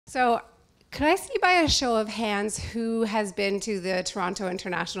So, could I see by a show of hands who has been to the Toronto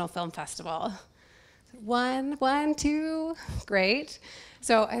International Film Festival? One, two, great.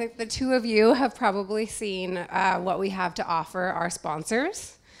 So I think the two of you have probably seen what we have to offer our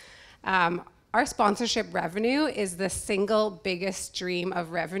sponsors. Our sponsorship revenue is the single biggest stream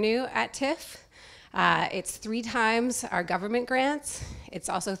of revenue at TIFF. It's 3 times our government grants. It's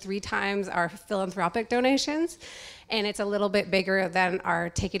also 3 times our philanthropic donations. And it's a little bit bigger than our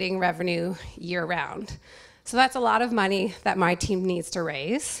ticketing revenue year-round. So that's a lot of money that my team needs to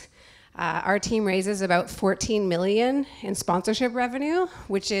raise. Our team raises about $14 million in sponsorship revenue,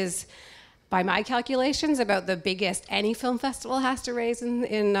 which is, by my calculations, about the biggest any film festival has to raise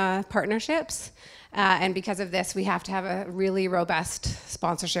in partnerships. And because of this, we have to have a really robust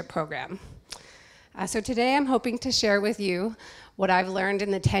sponsorship program. So today I'm hoping to share with you what I've learned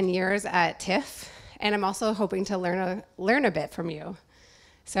in the 10 years at TIFF, and I'm also hoping to learn a bit from you.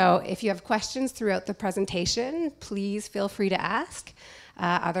 So if you have questions throughout the presentation, please feel free to ask.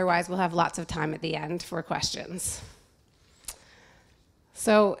 Otherwise, we'll have lots of time at the end for questions.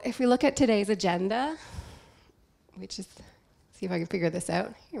 So if we look at today's agenda, which is, see if I can figure this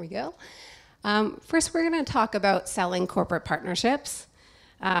out. Here we go. First, we're going to talk about selling corporate partnerships.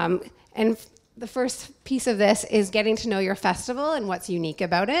 And the first piece of this is getting to know your festival and what's unique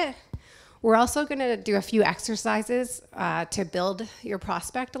about it. We're also going to do a few exercises to build your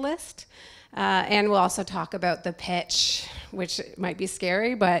prospect list. And we'll also talk about the pitch, which might be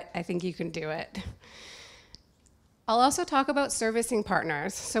scary, but I think you can do it. I'll also talk about servicing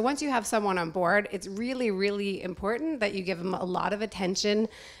partners. So once you have someone on board, it's really, really important that you give them a lot of attention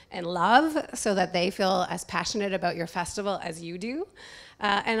and love so that they feel as passionate about your festival as you do.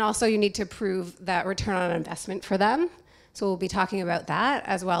 And also you need to prove that return on investment for them. So we'll be talking about that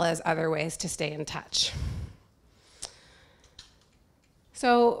as well as other ways to stay in touch.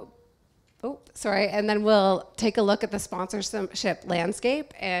 And then we'll take a look at the sponsorship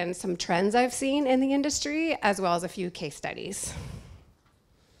landscape and some trends I've seen in the industry, as well as a few case studies.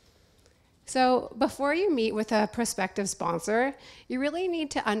 So before you meet with a prospective sponsor, you really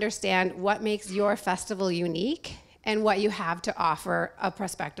need to understand what makes your festival unique and what you have to offer a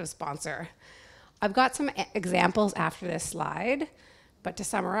prospective sponsor. I've got some examples after this slide, but to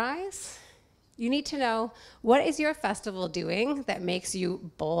summarize, you need to know, what is your festival doing that makes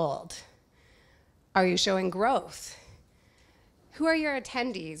you bold? Are you showing growth? Who are your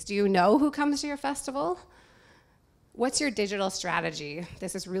attendees? Do you know who comes to your festival? What's your digital strategy?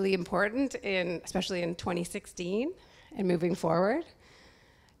 This is really important, especially in 2016 and moving forward.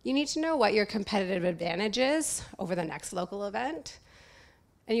 You need to know what your competitive advantage is over the next local event.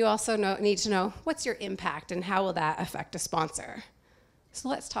 And you also need to know what's your impact and how will that affect a sponsor. So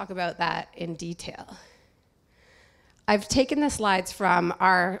let's talk about that in detail. I've taken the slides from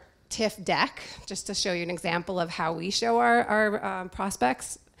our TIFF deck, just to show you an example of how we show our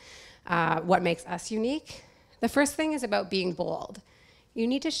prospects, what makes us unique. The first thing is about being bold. You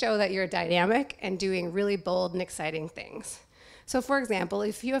need to show that you're dynamic and doing really bold and exciting things. So for example,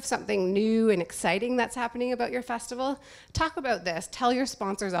 if you have something new and exciting that's happening about your festival, talk about this, tell your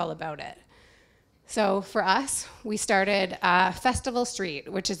sponsors all about it. So for us, we started Festival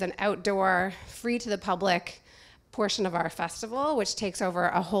Street, which is an outdoor, free to the public portion of our festival, which takes over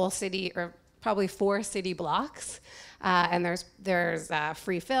a whole city, or probably 4 city blocks. And there's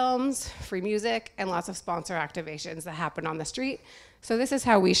free films, free music, and lots of sponsor activations that happen on the street. So this is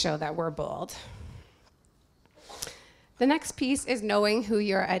how we show that we're bold. The next piece is knowing who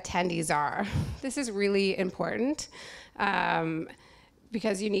your attendees are. This is really important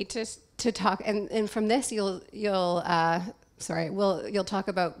because you need to talk, and from this you'll talk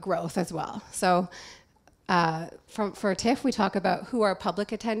about growth as well. So for TIFF, we talk about who our public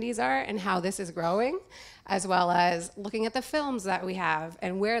attendees are and how this is growing, as well as looking at the films that we have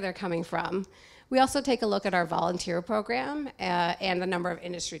and where they're coming from. We also take a look at our volunteer program and the number of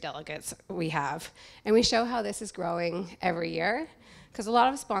industry delegates we have. And we show how this is growing every year, because a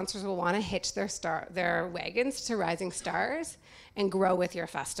lot of sponsors will want to hitch their wagons to rising stars and grow with your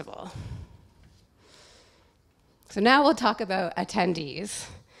festival. So now we'll talk about attendees.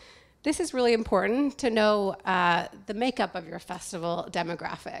 This is really important to know the makeup of your festival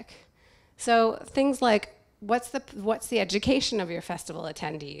demographic. So things like, what's the education of your festival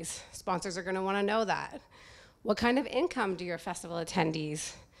attendees? Sponsors are going to want to know that. What kind of income do your festival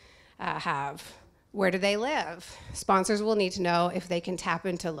attendees have? Where do they live? Sponsors will need to know if they can tap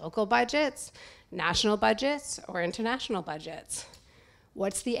into local budgets, national budgets, or international budgets.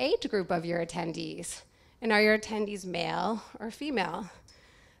 What's the age group of your attendees? And are your attendees male or female?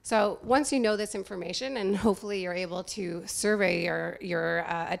 So once you know this information, and hopefully you're able to survey your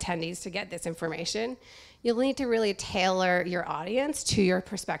attendees to get this information, you'll need to really tailor your audience to your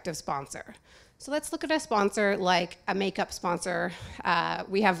prospective sponsor. So let's look at a sponsor like a makeup sponsor.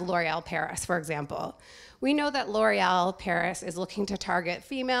 We have L'Oreal Paris, for example. We know that L'Oreal Paris is looking to target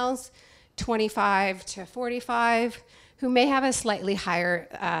females 25 to 45 who may have a slightly higher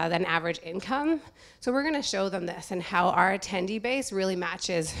than average income. So we're gonna show them this and how our attendee base really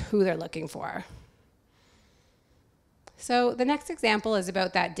matches who they're looking for. So the next example is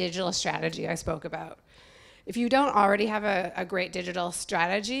about that digital strategy I spoke about. If you don't already have a great digital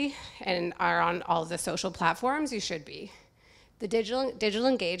strategy and are on all of the social platforms, you should be. The digital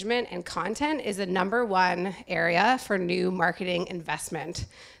engagement and content is the #1 area for new marketing investment.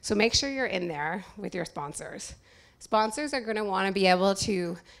 So make sure you're in there with your sponsors. Sponsors are gonna wanna be able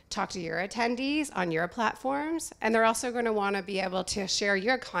to talk to your attendees on your platforms, and they're also gonna wanna be able to share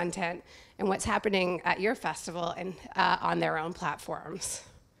your content and what's happening at your festival and on their own platforms.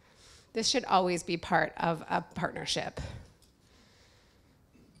 This should always be part of a partnership.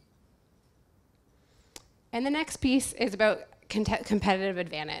 And the next piece is about competitive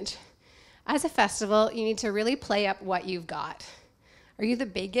advantage. As a festival, you need to really play up what you've got. Are you the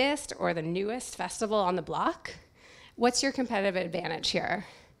biggest or the newest festival on the block? What's your competitive advantage here?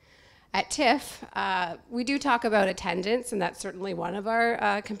 At TIFF, we do talk about attendance, and that's certainly one of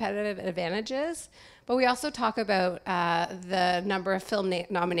our competitive advantages. But we also talk about the number of film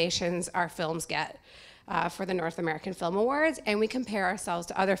nominations our films get for the North American Film Awards, and we compare ourselves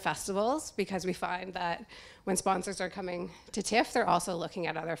to other festivals because we find that when sponsors are coming to TIFF, they're also looking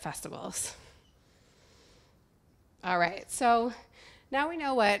at other festivals. All right, so now we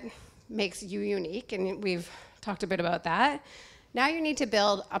know what makes you unique, and we've talked a bit about that. Now you need to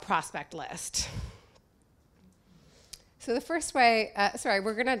build a prospect list. So the first way,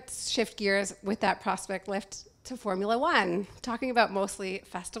 we're gonna shift gears with that prospect list to Formula One, talking about mostly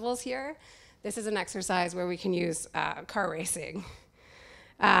festivals here. This is an exercise where we can use car racing.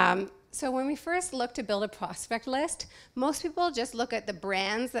 So when we first look to build a prospect list, most people just look at the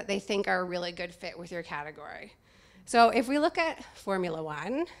brands that they think are a really good fit with your category. So if we look at Formula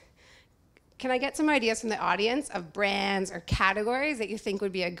One, can I get some ideas from the audience of brands or categories that you think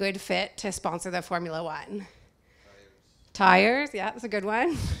would be a good fit to sponsor the Formula One? Tires, yeah, that's a good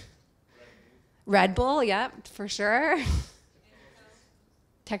one. Red Bull, yeah, for sure.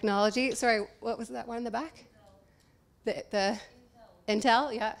 Technology, sorry, what was that one in the back? The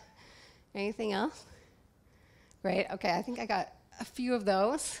Intel, yeah. Anything else? Great, okay, I think I got a few of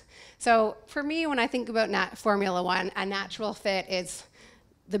those. So for me, when I think about Formula One, a natural fit is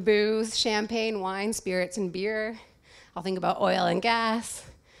the booze, champagne, wine, spirits, and beer. I'll think about oil and gas.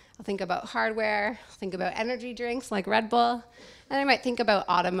 I'll think about hardware. I'll think about energy drinks like Red Bull. And I might think about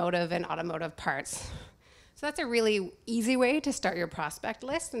automotive and automotive parts. So that's a really easy way to start your prospect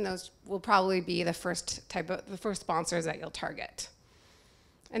list, and those will probably be the first sponsors that you'll target.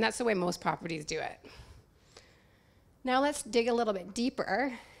 And that's the way most properties do it. Now let's dig a little bit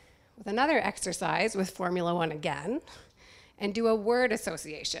deeper with another exercise with Formula One again, and do a word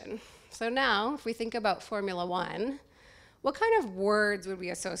association. So now, if we think about Formula One, what kind of words would we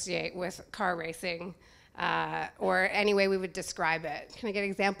associate with car racing, or any way we would describe it? Can I get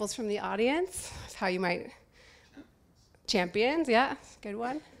examples from the audience of how you might? Champions, yeah, good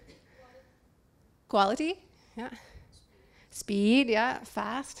one. Quality, yeah. Speed, yeah.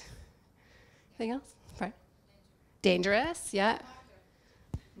 Fast. Anything else? Right. Dangerous, yeah.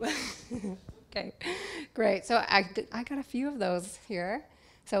 Okay, great. So I got a few of those here.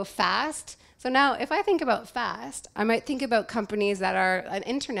 So fast. So now if I think about fast, I might think about companies that are an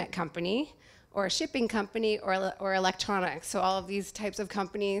internet company or a shipping company or electronics. So all of these types of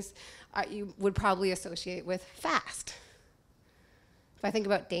companies you would probably associate with fast. If I think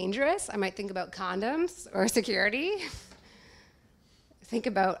about dangerous, I might think about condoms or security. Think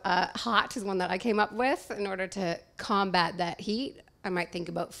about hot is one that I came up with in order to combat that heat. I might think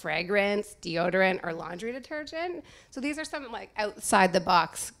about fragrance, deodorant, or laundry detergent. So these are some like outside the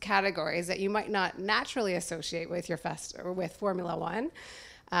box categories that you might not naturally associate with your or with Formula One,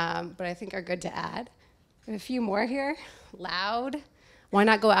 but I think are good to add. I have a few more here. Loud. Why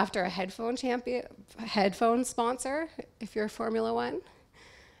not go after a headphone sponsor if you're Formula One?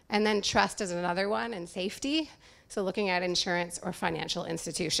 And then trust is another one, and safety. So looking at insurance or financial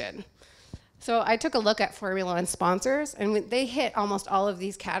institution. So I took a look at Formula One sponsors, and they hit almost all of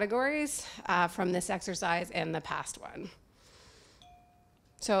these categories from this exercise and the past one.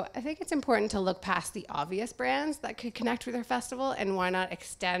 So I think it's important to look past the obvious brands that could connect with your festival, and why not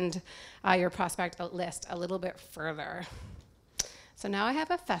extend your prospect list a little bit further. So now I have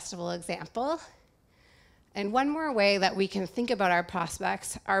a festival example. And one more way that we can think about our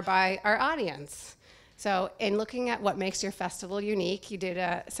prospects are by our audience. So in looking at what makes your festival unique, you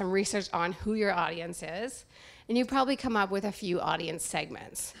did some research on who your audience is, and you probably come up with a few audience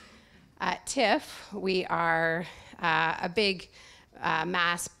segments. At TIFF, we are a big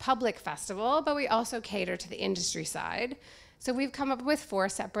mass public festival, but we also cater to the industry side. So we've come up with 4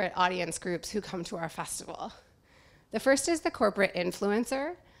 separate audience groups who come to our festival. The first is the corporate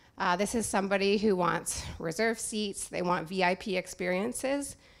influencer. This is somebody who wants reserved seats, they want VIP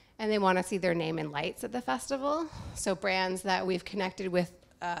experiences, and they want to see their name in lights at the festival. So brands that we've connected with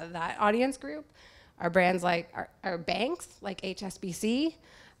that audience group are brands like our banks, like HSBC,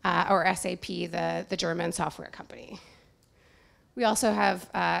 or SAP, the German software company. We also have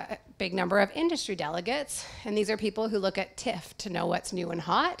a big number of industry delegates, and these are people who look at TIFF to know what's new and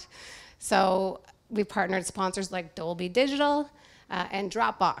hot. So we've partnered sponsors like Dolby Digital and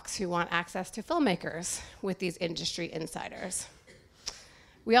Dropbox, who want access to filmmakers with these industry insiders.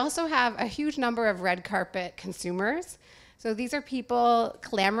 We also have a huge number of red carpet consumers. So these are people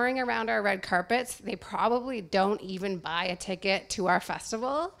clamoring around our red carpets. They probably don't even buy a ticket to our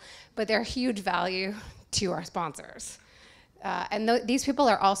festival, but they're huge value to our sponsors. These people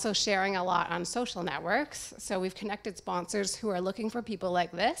are also sharing a lot on social networks. So we've connected sponsors who are looking for people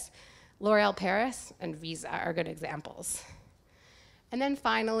like this. L'Oréal Paris and Visa are good examples. And then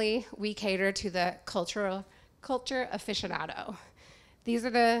finally, we cater to the culture aficionado. These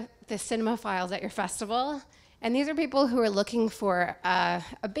are the cinemaphiles at your festival. And these are people who are looking for a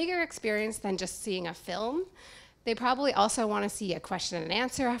bigger experience than just seeing a film. They probably also want to see a question and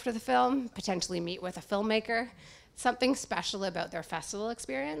answer after the film, potentially meet with a filmmaker, something special about their festival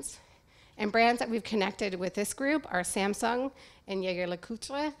experience. And brands that we've connected with this group are Samsung and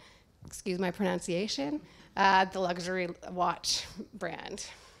Jaeger-LeCoultre, excuse my pronunciation, the luxury watch brand.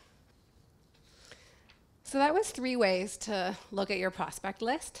 So that was 3 ways to look at your prospect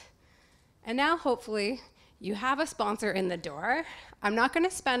list. And now hopefully you have a sponsor in the door. I'm not going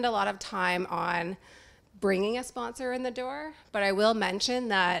to spend a lot of time on bringing a sponsor in the door, but I will mention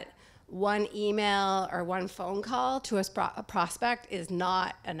that one email or one phone call to a prospect is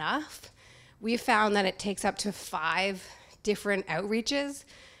not enough. We've found that it takes up to 5 different outreaches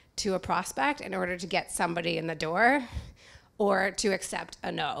to a prospect in order to get somebody in the door or to accept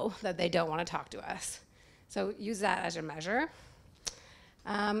a no, that they don't want to talk to us. So use that as a measure.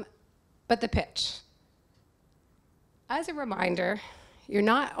 But the pitch. As a reminder, you're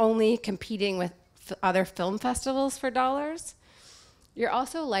not only competing with other film festivals for dollars, you're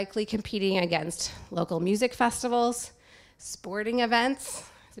also likely competing against local music festivals, sporting events,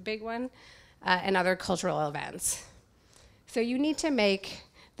 it's a big one, and other cultural events. So you need to make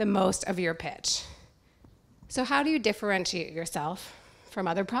the most of your pitch. So how do you differentiate yourself from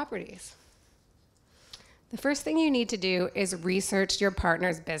other properties? The first thing you need to do is research your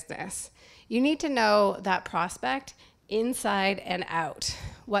partner's business. You need to know that prospect inside and out.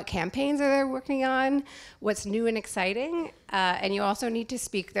 What campaigns are they working on? What's new and exciting? And you also need to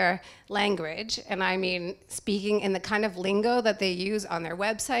speak their language. And I mean speaking in the kind of lingo that they use on their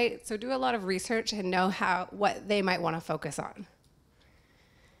website. So do a lot of research and know what they might want to focus on.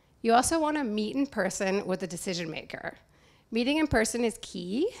 You also want to meet in person with the decision maker. Meeting in person is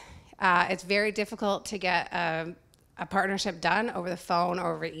key. It's very difficult to get a partnership done over the phone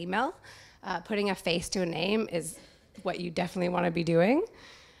or over email. Putting a face to a name is what you definitely want to be doing.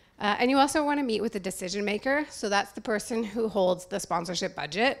 And you also want to meet with the decision maker. So that's the person who holds the sponsorship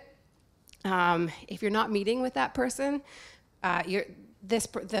budget. If you're not meeting with that person,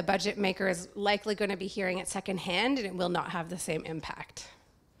 the budget maker is likely going to be hearing it secondhand, and it will not have the same impact.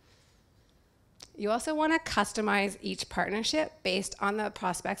 You also want to customize each partnership based on the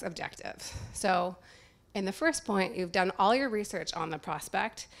prospect's objectives. So in the first point, you've done all your research on the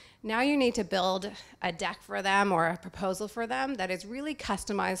prospect. Now you need to build a deck for them or a proposal for them that is really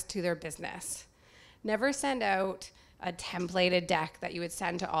customized to their business. Never send out a templated deck that you would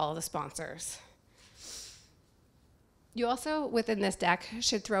send to all of the sponsors. You also, within this deck,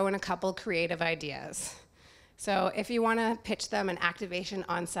 should throw in a couple creative ideas. So if you want to pitch them an activation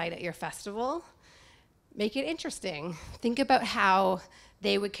on site at your festival, make it interesting. Think about how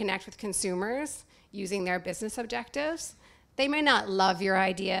they would connect with consumers using their business objectives. They may not love your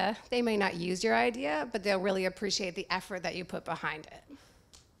idea, they may not use your idea, but they'll really appreciate the effort that you put behind it.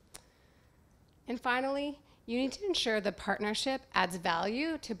 And finally, you need to ensure the partnership adds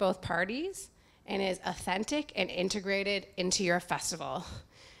value to both parties and is authentic and integrated into your festival.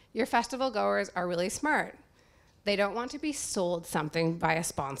 Your festival goers are really smart. They don't want to be sold something by a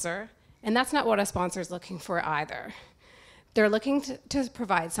sponsor, and that's not what a sponsor is looking for either. They're looking to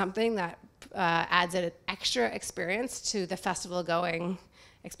provide something that adds an extra experience to the festival going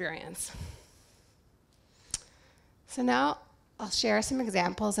experience. So now I'll share some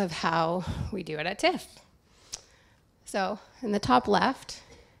examples of how we do it at TIFF. So in the top left,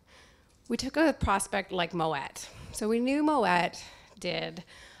 we took a prospect like Moet. So we knew Moet did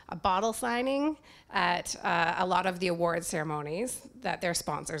a bottle signing at a lot of the award ceremonies that they're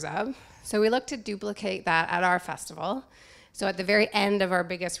sponsors of. So we looked to duplicate that at our festival. So at the very end of our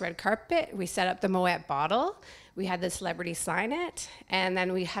biggest red carpet, we set up the Moet bottle. We had the celebrity sign it, and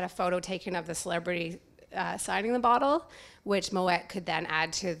then we had a photo taken of the celebrity signing the bottle, which Moet could then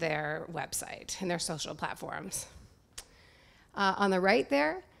add to their website and their social platforms. On the right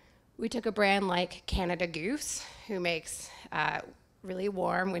there, we took a brand like Canada Goose, who makes really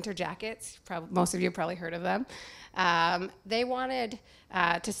warm winter jackets. Most of you have probably heard of them. They wanted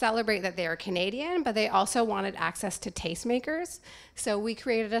to celebrate that they are Canadian, but they also wanted access to tastemakers. So we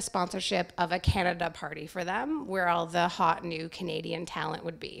created a sponsorship of a Canada party for them, where all the hot new Canadian talent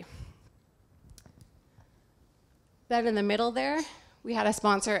would be. Then in the middle there, we had a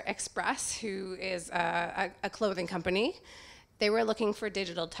sponsor, Express, who is a clothing company. They were looking for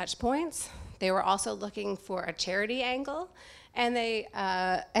digital touch points. They were also looking for a charity angle, and they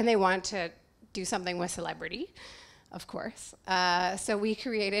wanted to do something with celebrity, of course. So we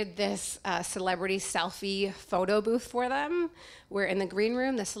created this celebrity selfie photo booth for them, where in the green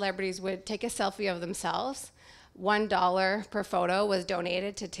room, the celebrities would take a selfie of themselves. $1 per photo was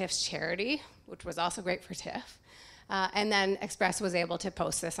donated to TIFF's charity, which was also great for TIFF. And then Express was able to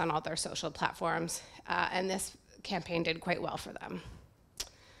post this on all their social platforms, and this campaign did quite well for them.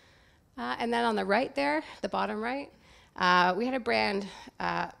 And then on the right there, the bottom right, we had a brand,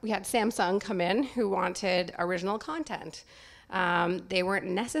 we had Samsung come in who wanted original content. They weren't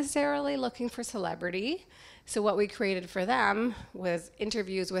necessarily looking for celebrity, so what we created for them was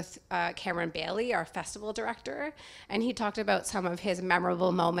interviews with Cameron Bailey, our festival director, and he talked about some of his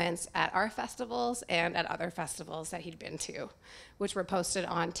memorable moments at our festivals and at other festivals that he'd been to, which were posted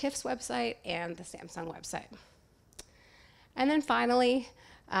on TIFF's website and the Samsung website. And then finally,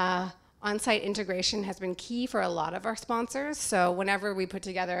 on-site integration has been key for a lot of our sponsors. So whenever we put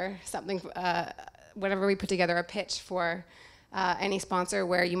together something, whenever we put together a pitch for any sponsor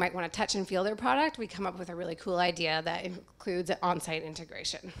where you might want to touch and feel their product, we come up with a really cool idea that includes on-site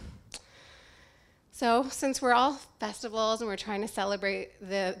integration. So since we're all festivals and we're trying to celebrate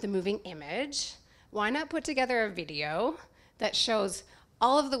the moving image, why not put together a video that shows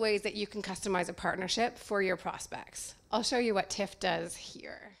all of the ways that you can customize a partnership for your prospects? I'll show you what TIFF does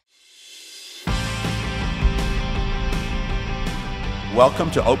here. Welcome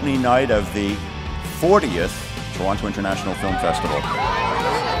to opening night of the 40th Toronto International Film Festival.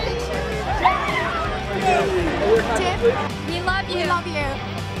 TIFF, we love you. We love you.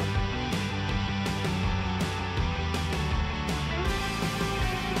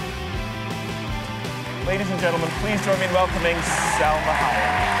 Ladies and gentlemen, please join me in welcoming Salma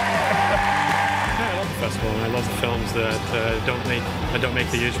Hayek. I love the festival, and I love the films that don't make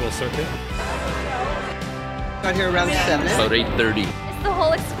the usual circuit. Got here around 7. About 8:30. It's the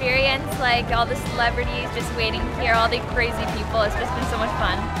whole experience, like all the celebrities just waiting here, all the crazy people. It's just been so much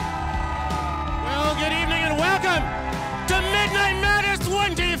fun. Well, good evening and welcome to Midnight Matters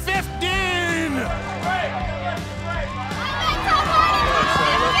 2015!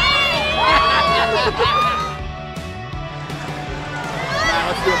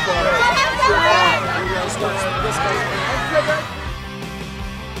 Let's do a photo.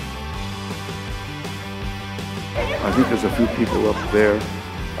 I think there's a few people up there.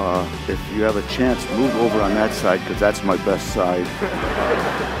 If you have a chance, move over on that side, because that's my best side.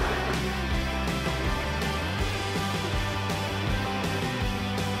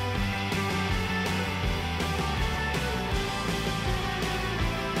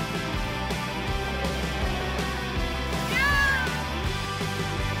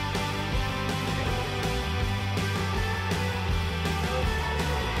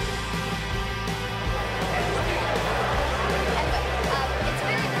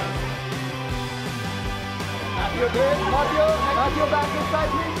 Matthew, back inside,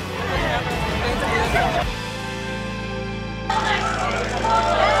 please.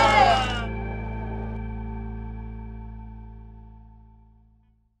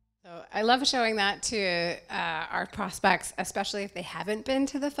 So I love showing that to our prospects, especially if they haven't been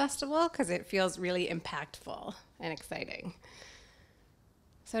to the festival, because it feels really impactful and exciting.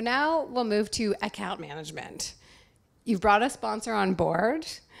 So now we'll move to account management. You've brought a sponsor on board,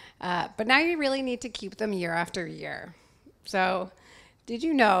 but now you really need to keep them year after year. So did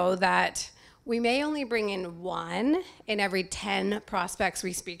you know that We may only bring in 1 in every 10 prospects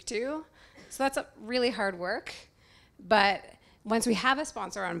we speak to. So that's really hard work. But once we have a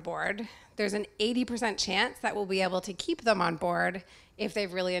sponsor on board, there's an 80% chance that we'll be able to keep them on board if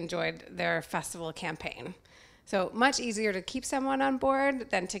they've really enjoyed their festival campaign. So much easier to keep someone on board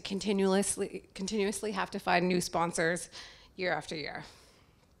than to continuously have to find new sponsors year after year.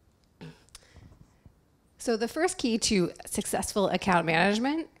 So the first key to successful account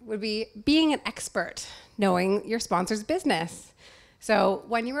management would be being an expert, knowing your sponsor's business. So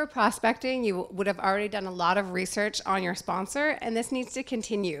when you were prospecting, you would have already done a lot of research on your sponsor, and this needs to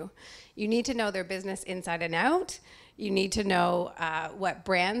continue. You need to know their business inside and out. You need to know what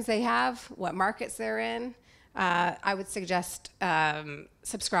brands they have, what markets they're in. I would suggest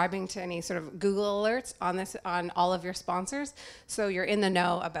subscribing to any sort of Google alerts on all of your sponsors, so you're in the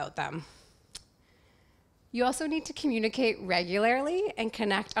know about them. You also need to communicate regularly and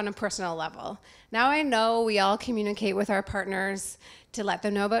connect on a personal level. Now I know we all communicate with our partners to let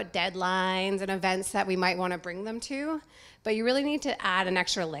them know about deadlines and events that we might want to bring them to, but you really need to add an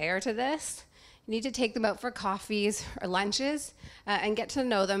extra layer to this. You need to take them out for coffees or lunches and get to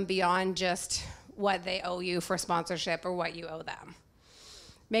know them beyond just what they owe you for sponsorship or what you owe them.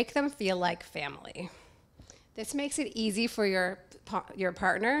 Make them feel like family. This makes it easy for your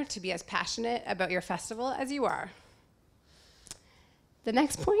partner to be as passionate about your festival as you are. The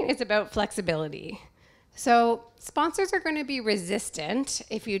next point is about flexibility. So sponsors are going to be resistant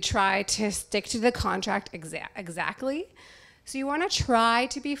if you try to stick to the contract exactly. So you want to try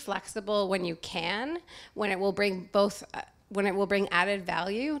to be flexible when you can, when it will bring added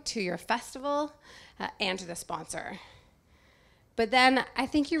value to your festival and to the sponsor. But then I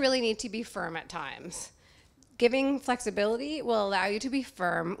think you really need to be firm at times. Giving flexibility will allow you to be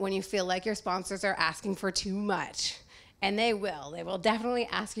firm when you feel like your sponsors are asking for too much. And they will. They will definitely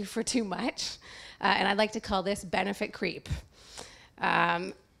ask you for too much. And I'd like to call this benefit creep.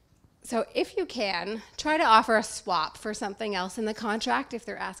 So if you can, try to offer a swap for something else in the contract if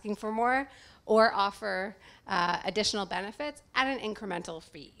they're asking for more, or offer additional benefits at an incremental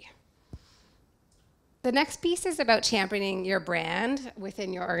fee. The next piece is about championing your brand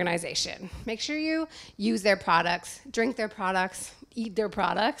within your organization. Make sure you use their products, drink their products, eat their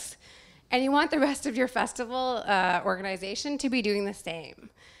products, and you want the rest of your festival organization to be doing the same.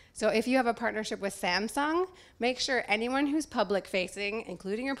 So if you have a partnership with Samsung, make sure anyone who's public facing,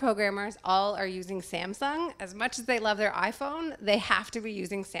 including your programmers, all are using Samsung. As much as they love their iPhone, they have to be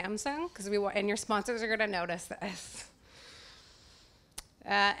using Samsung, and your sponsors are going to notice this.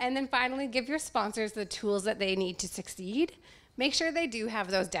 And then finally, give your sponsors the tools that they need to succeed. Make sure they do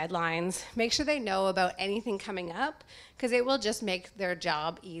have those deadlines. Make sure they know about anything coming up, because it will just make their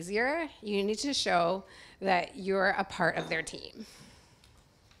job easier. You need to show that you're a part of their team.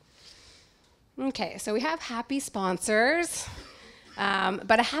 Okay, so we have happy sponsors,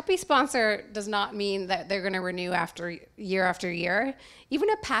 but a happy sponsor does not mean that they're going to renew after year. Even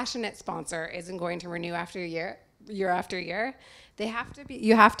a passionate sponsor isn't going to renew after year after year.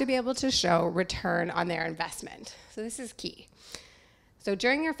 You have to be able to show return on their investment. So this is key. So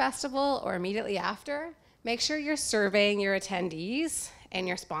during your festival or immediately after, make sure you're surveying your attendees and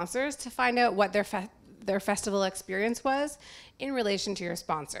your sponsors to find out what their festival experience was in relation to your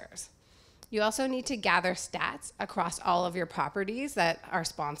sponsors. You also need to gather stats across all of your properties that are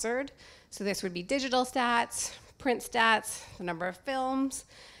sponsored. So this would be digital stats, print stats, the number of films,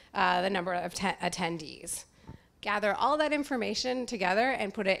 the number of attendees. Gather all that information together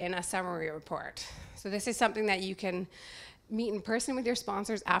and put it in a summary report. So this is something that you can meet in person with your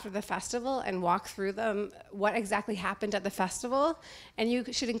sponsors after the festival and walk through them, what exactly happened at the festival. And you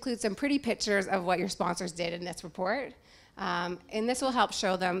should include some pretty pictures of what your sponsors did in this report. And this will help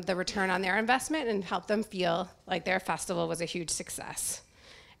show them the return on their investment and help them feel like their festival was a huge success.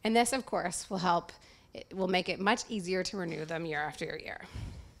 And this, of course, will make it much easier to renew them year after year.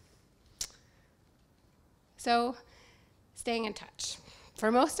 So, staying in touch.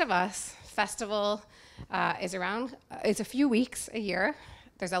 For most of us, festival is a few weeks a year.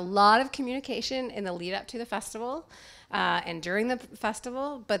 There's a lot of communication in the lead up to the festival and during the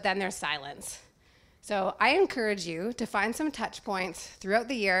festival, but then there's silence. So I encourage you to find some touch points throughout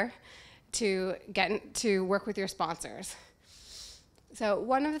the year to work with your sponsors. So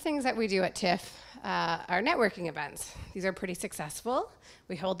one of the things that we do at TIFF are networking events. These are pretty successful.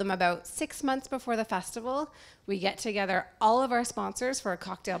 We hold them about 6 months before the festival. We get together all of our sponsors for a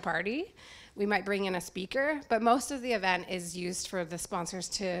cocktail party. We might bring in a speaker, but most of the event is used for the sponsors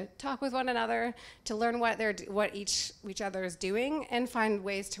to talk with one another, to learn what each other is doing, and find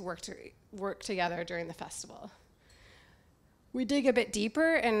ways to work together during the festival. We dig a bit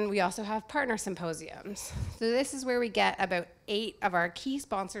deeper, and we also have partner symposiums. So this is where we get about 8 of our key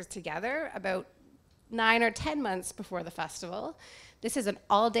sponsors together about 9 or 10 months before the festival. This is an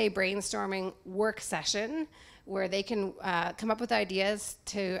all-day brainstorming work session where they can come up with ideas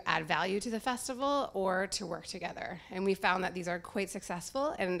to add value to the festival or to work together. And we found that these are quite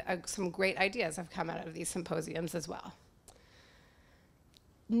successful, and some great ideas have come out of these symposiums as well.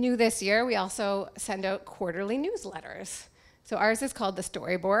 New this year, we also send out quarterly newsletters. So ours is called The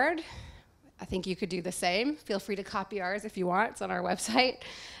Storyboard. I think you could do the same. Feel free to copy ours if you want. It's on our website.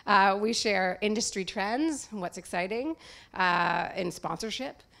 We share industry trends, what's exciting in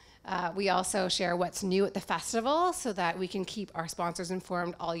sponsorship. We also share what's new at the festival so that we can keep our sponsors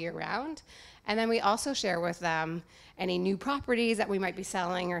informed all year round. And then we also share with them any new properties that we might be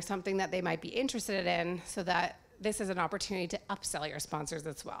selling or something that they might be interested in, so that this is an opportunity to upsell your sponsors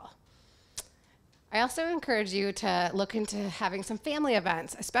as well. I also encourage you to look into having some family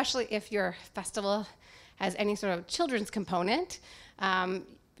events, especially if your festival has any sort of children's component.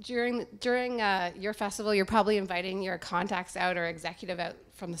 During your festival, you're probably inviting your contacts out or executive out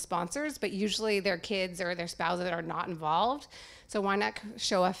from the sponsors, but usually their kids or their spouses are not involved. So why not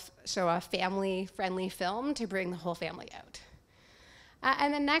show a family-friendly film to bring the whole family out?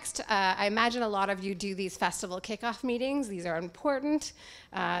 And then next, I imagine a lot of you do these festival kickoff meetings. These are important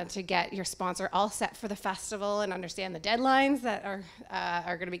to get your sponsor all set for the festival and understand the deadlines that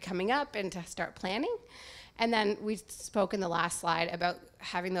are going to be coming up and to start planning. And then we spoke in the last slide about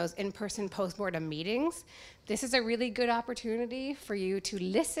having those in-person postmortem meetings. This is a really good opportunity for you to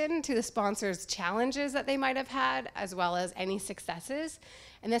listen to the sponsor's challenges that they might have had, as well as any successes.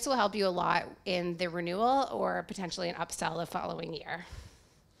 And this will help you a lot in the renewal or potentially an upsell the following year.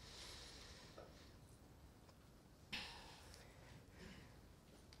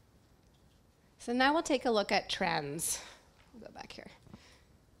 So now we'll take a look at trends. We'll go back here.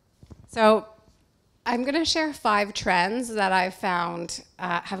 So I'm going to share 5 trends that I've found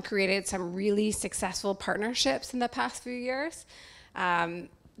have created some really successful partnerships in the past few years.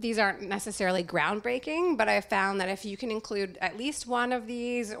 These aren't necessarily groundbreaking, but I've found that if you can include at least one of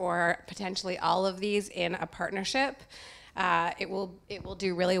these or potentially all of these in a partnership, it will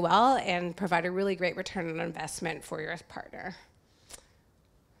do really well and provide a really great return on investment for your partner.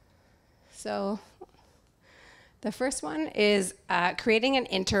 So the first one is creating an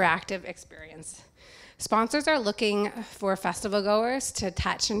interactive experience. Sponsors are looking for festival goers to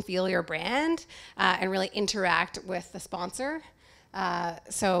touch and feel your brand and really interact with the sponsor.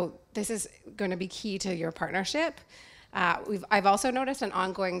 So this is going to be key to your partnership. I've also noticed an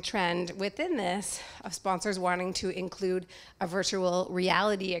ongoing trend within this of sponsors wanting to include a virtual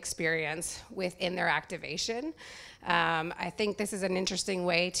reality experience within their activation. I think this is an interesting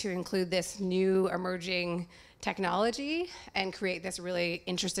way to include this new emerging technology and create this really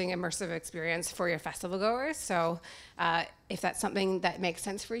interesting immersive experience for your festival goers. So if that's something that makes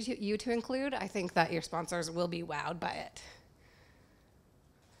sense for you to include, I think that your sponsors will be wowed by it.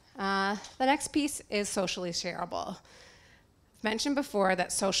 The next piece is socially shareable. I've mentioned before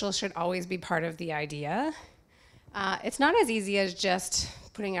that social should always be part of the idea. It's not as easy as just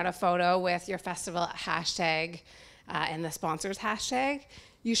putting out a photo with your festival hashtag and the sponsor's hashtag.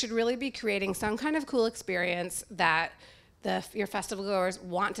 You should really be creating some kind of cool experience that your festival goers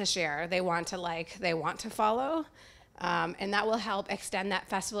want to share, they want to like, they want to follow, and that will help extend that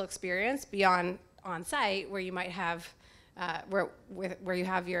festival experience beyond on-site where you might have where you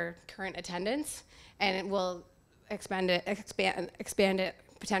have your current attendance, and it will expand it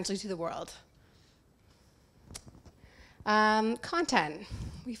potentially to the world. Content.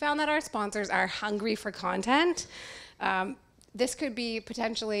 We found that our sponsors are hungry for content. This could be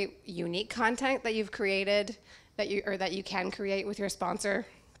potentially unique content that you've created, that you can create with your sponsor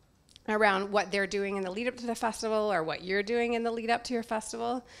around what they're doing in the lead up to the festival or what you're doing in the lead up to your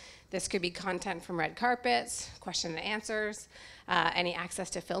festival. This could be content from red carpets, question and answers, any access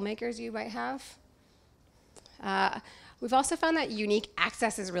to filmmakers you might have. We've also found that unique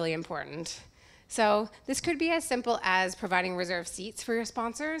access is really important. So this could be as simple as providing reserved seats for your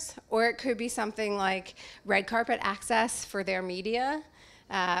sponsors, or it could be something like red carpet access for their media,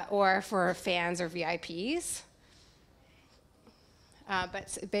 or for fans or VIPs.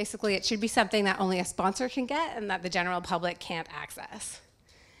 But basically, it should be something that only a sponsor can get and that the general public can't access.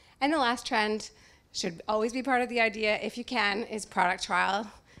 And the last trend should always be part of the idea, if you can, is product trial.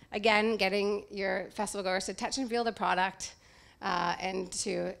 Again, getting your festival goers to touch and feel the product,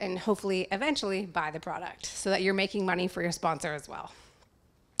 and hopefully eventually buy the product so that you're making money for your sponsor as well.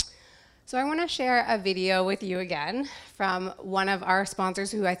 So I want to share a video with you again from one of our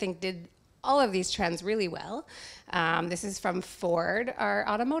sponsors who I think did all of these trends really well. This is from Ford, our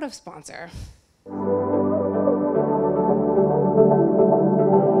automotive sponsor.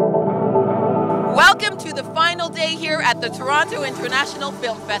 Welcome to the final day here at the Toronto International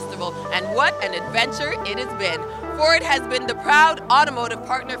Film Festival, and what an adventure it has been. Ford has been the proud automotive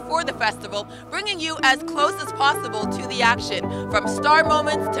partner for the festival, bringing you as close as possible to the action, from star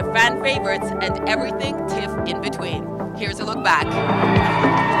moments to fan favorites and everything TIFF in between. Here's a look back.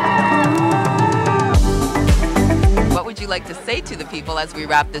 What would you like to say to the people as we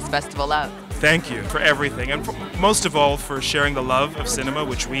wrap this festival up? Thank you for everything, and most of all for sharing the love of cinema,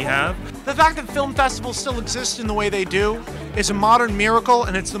 which we have. The fact that film festivals still exist in the way they do is a modern miracle,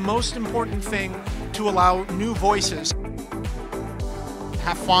 and it's the most important thing to allow new voices.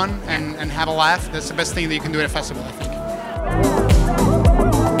 Have fun and have a laugh. That's the best thing that you can do at a festival, I think.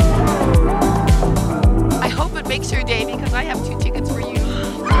 I hope it makes your day, because I have 2 tickets for you.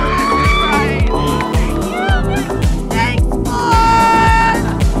 Thanks,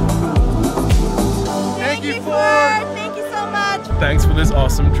 Thank you, Ford! Thank you so much. Thanks for this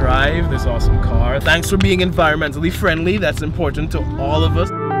awesome drive, this awesome car. Thanks for being environmentally friendly. That's important to all of us.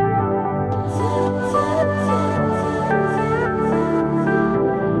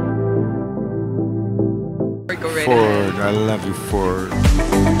 Ford, I love you, Ford.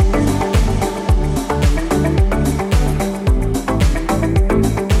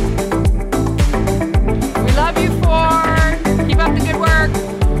 We love you, Ford. Keep up the good work.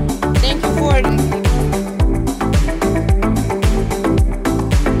 Thank you, Ford.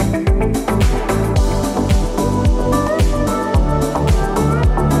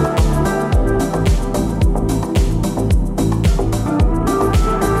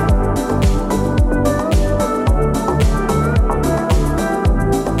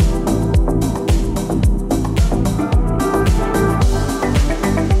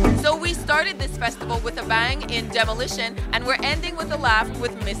 With a bang in Demolition, and we're ending with a laugh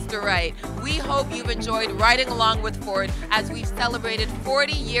with Mr. Right. We hope you've enjoyed riding along with Ford as we've celebrated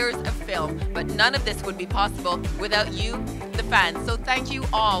 40 years of film, but none of this would be possible without you, the fans. So thank you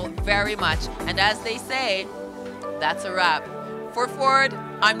all very much. And as they say, that's a wrap. For Ford,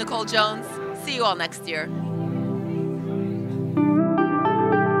 I'm Nicole Jones. See you all next year.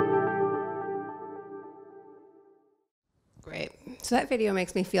 Great. So that video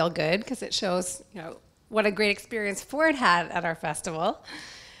makes me feel good because it shows, what a great experience Ford had at our festival.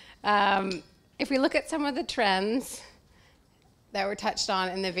 If we look at some of the trends that were touched on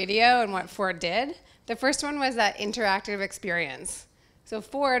in the video and what Ford did, the first one was that interactive experience. So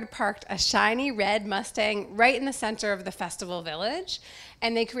Ford parked a shiny red Mustang right in the center of the festival village,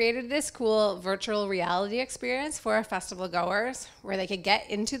 and they created this cool virtual reality experience for our festival goers where they could get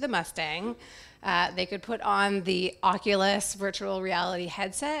into the Mustang. They could put on the Oculus virtual reality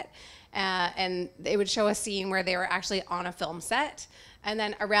headset, and it would show a scene where they were actually on a film set. And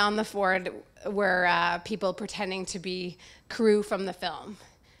then around the Ford were people pretending to be crew from the film.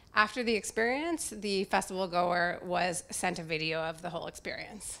 After the experience, the festival goer was sent a video of the whole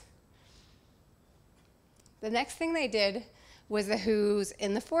experience. The next thing they did was the Who's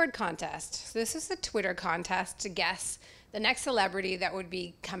in the Ford contest. So this is a Twitter contest to guess the next celebrity that would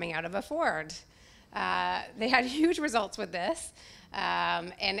be coming out of a Ford. They had huge results with this.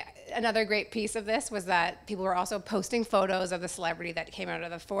 And another great piece of this was that people were also posting photos of the celebrity that came out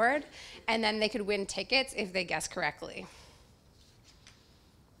of the Ford, and then they could win tickets if they guessed correctly.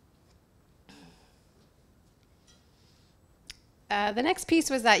 The next piece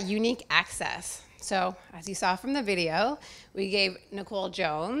was that unique access. So as you saw from the video, we gave Nicole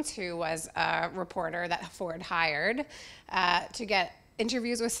Jones, who was a reporter that Ford hired, to get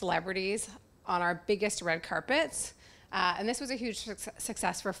interviews with celebrities on our biggest red carpets. And this was a huge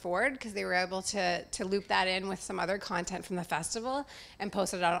success for Ford because they were able to loop that in with some other content from the festival and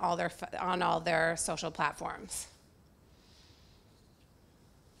post it on all their social platforms.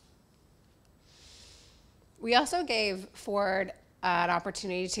 We also gave Ford an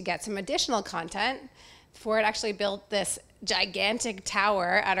opportunity to get some additional content. Ford actually built this gigantic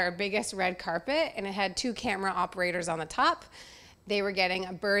tower at our biggest red carpet, and it had 2 camera operators on the top. They were getting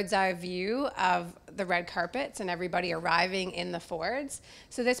a bird's eye view of the red carpets and everybody arriving in the Fords.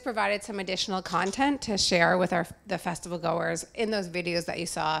 So this provided some additional content to share with the festival goers in those videos that you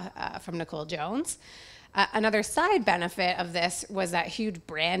saw from Nicole Jones. Another side benefit of this was that huge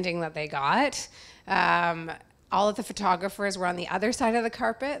branding that they got. All of the photographers were on the other side of the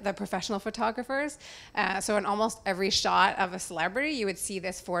carpet, the professional photographers. So in almost every shot of a celebrity, you would see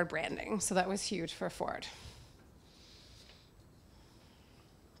this Ford branding. So that was huge for Ford.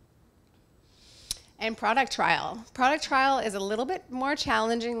 And product trial. Product trial is a little bit more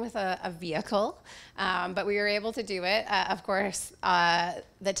challenging with a vehicle, but we were able to do it. Of course,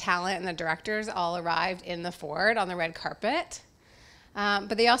 the talent and the directors all arrived in the Ford on the red carpet.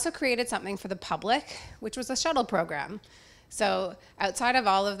 But they also created something for the public, which was a shuttle program. So outside of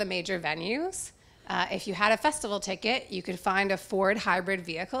all of the major venues, if you had a festival ticket, you could find a Ford hybrid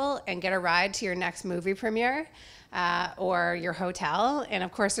vehicle and get a ride to your next movie premiere or your hotel. And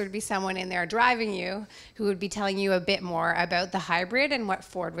of course, there would be someone in there driving you who would be telling you a bit more about the hybrid and what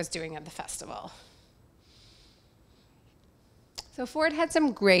Ford was doing at the festival. So Ford had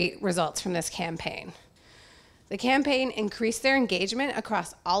some great results from this campaign. The campaign increased their engagement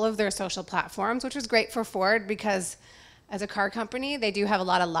across all of their social platforms, which was great for Ford because as a car company, they do have a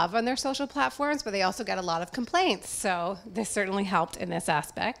lot of love on their social platforms, but they also get a lot of complaints. So this certainly helped in this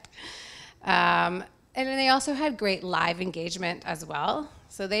aspect. And then they also had great live engagement as well.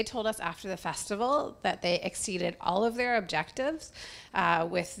 So they told us after the festival that they exceeded all of their objectives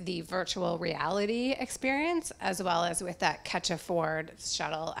with the virtual reality experience, as well as with that Catch a Ford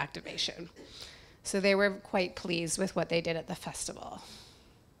shuttle activation. So they were quite pleased with what they did at the festival.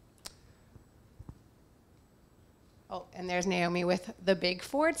 Oh, and there's Naomi with the big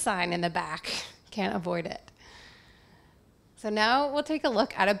Ford sign in the back. Can't avoid it. So now we'll take a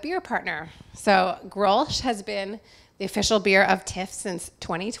look at a beer partner. So Grolsch has been the official beer of TIFF since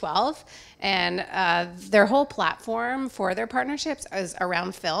 2012, and their whole platform for their partnerships is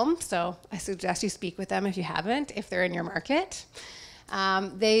around film. So I suggest you speak with them if you haven't, if they're in your market.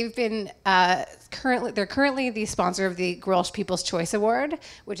 They've been they're currently the sponsor of the Grolsch People's Choice Award,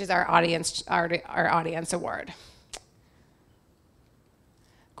 which is our audience award.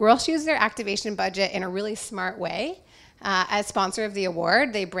 Grolsch used their activation budget in a really smart way. As sponsor of the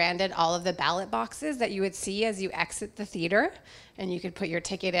award, they branded all of the ballot boxes that you would see as you exit the theater, and you could put your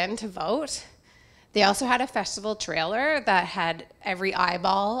ticket in to vote. They also had a festival trailer that had every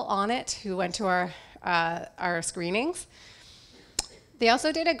eyeball on it who went to our screenings. They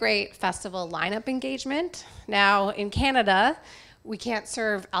also did a great festival lineup engagement. Now, in Canada, we can't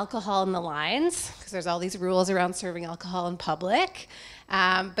serve alcohol in the lines because there's all these rules around serving alcohol in public.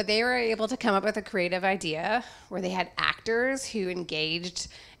 But they were able to come up with a creative idea where they had actors who engaged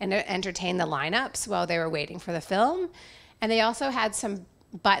and entertained the lineups while they were waiting for the film. And they also had some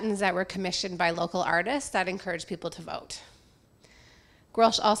buttons that were commissioned by local artists that encouraged people to vote.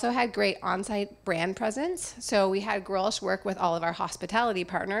 Grolsch also had great on-site brand presence. So we had Grolsch work with all of our hospitality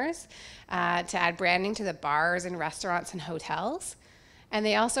partners to add branding to the bars and restaurants and hotels. And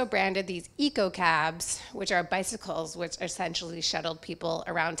they also branded these eco cabs, which are bicycles, which essentially shuttled people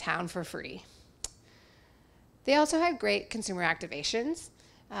around town for free. They also had great consumer activations.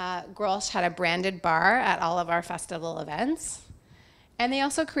 Grolsch had a branded bar at all of our festival events. And they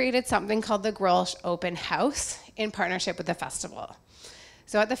also created something called the Grolsch Open House in partnership with the festival.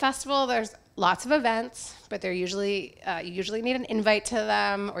 So at the festival, there's lots of events, but they're usually, you usually need an invite to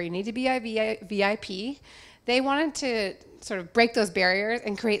them, or you need to be a VIP. They wanted to sort of break those barriers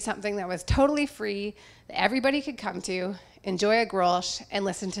and create something that was totally free, that everybody could come to, enjoy a Grolsch, and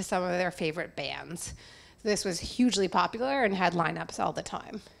listen to some of their favorite bands. So this was hugely popular and had lineups all the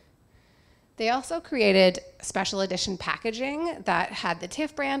time. They also created special edition packaging that had the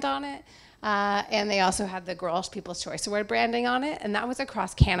TIFF brand on it, and they also had the Grolsch People's Choice Award branding on it, and that was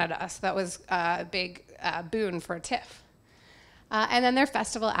across Canada, so that was a big boon for TIFF. And then their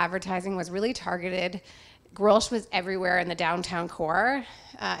festival advertising was really targeted. Grolsch was everywhere in the downtown core,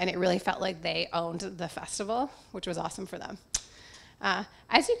 and it really felt like they owned the festival, which was awesome for them.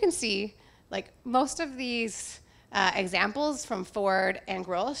 As you can see, like most of these examples from Ford and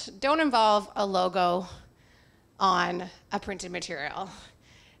Grolsch don't involve a logo on a printed material.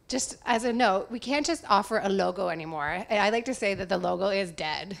 Just as a note, we can't just offer a logo anymore. And I like to say that the logo is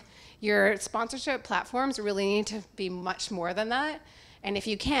dead. Your sponsorship platforms really need to be much more than that. And if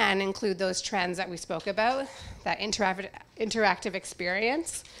you can, include those trends that we spoke about, that interactive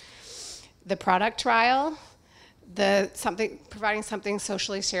experience, the product trial, providing something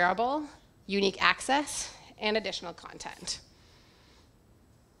socially shareable, unique access, and additional content.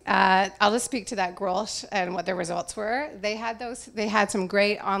 I'll just speak to that Grolsch and what their results were. They had some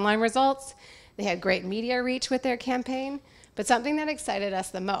great online results. They had great media reach with their campaign. But something that excited us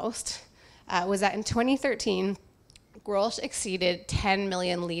the most was that in 2013, Grolsch exceeded 10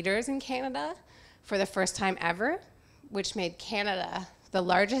 million liters in Canada for the first time ever, which made Canada the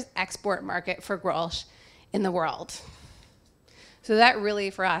largest export market for Grolsch in the world. So that really,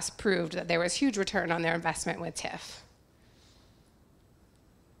 for us, proved that there was huge return on their investment with TIFF.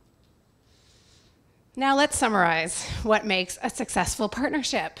 Now let's summarize what makes a successful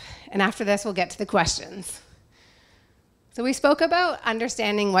partnership. And after this, we'll get to the questions. So we spoke about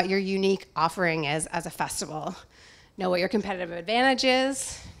understanding what your unique offering is as a festival. Know what your competitive advantage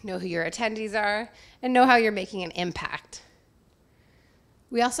is, know who your attendees are, and know how you're making an impact.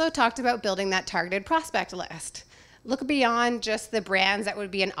 We also talked about building that targeted prospect list. Look beyond just the brands that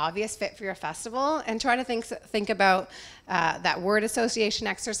would be an obvious fit for your festival and try to think about that word association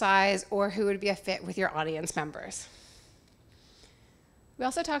exercise or who would be a fit with your audience members. We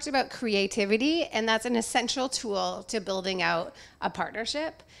also talked about creativity, and that's an essential tool to building out a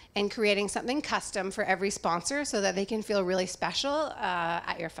partnership and creating something custom for every sponsor so that they can feel really special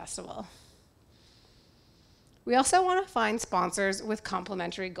at your festival. We also want to find sponsors with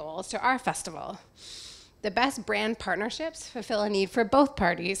complementary goals to our festival. The best brand partnerships fulfill a need for both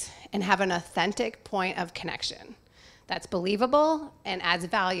parties and have an authentic point of connection that's believable and adds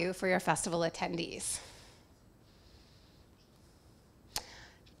value for your festival attendees.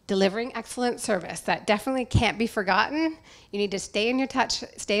 Delivering excellent service, that definitely can't be forgotten. You need to stay in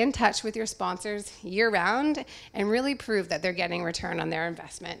touch with your sponsors year-round and really prove that they're getting return on their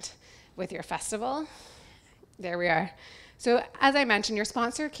investment with your festival. There we are. So as I mentioned, your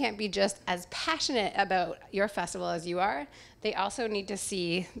sponsor can't be just as passionate about your festival as you are. They also need to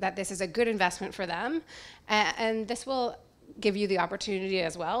see that this is a good investment for them. And this will give you the opportunity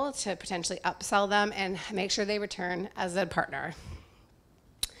as well to potentially upsell them and make sure they return as a partner.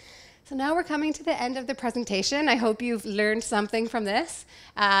 So now we're coming to the end of the presentation. I hope you've learned something from this.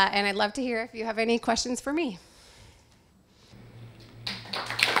 And I'd love to hear if you have any questions for me.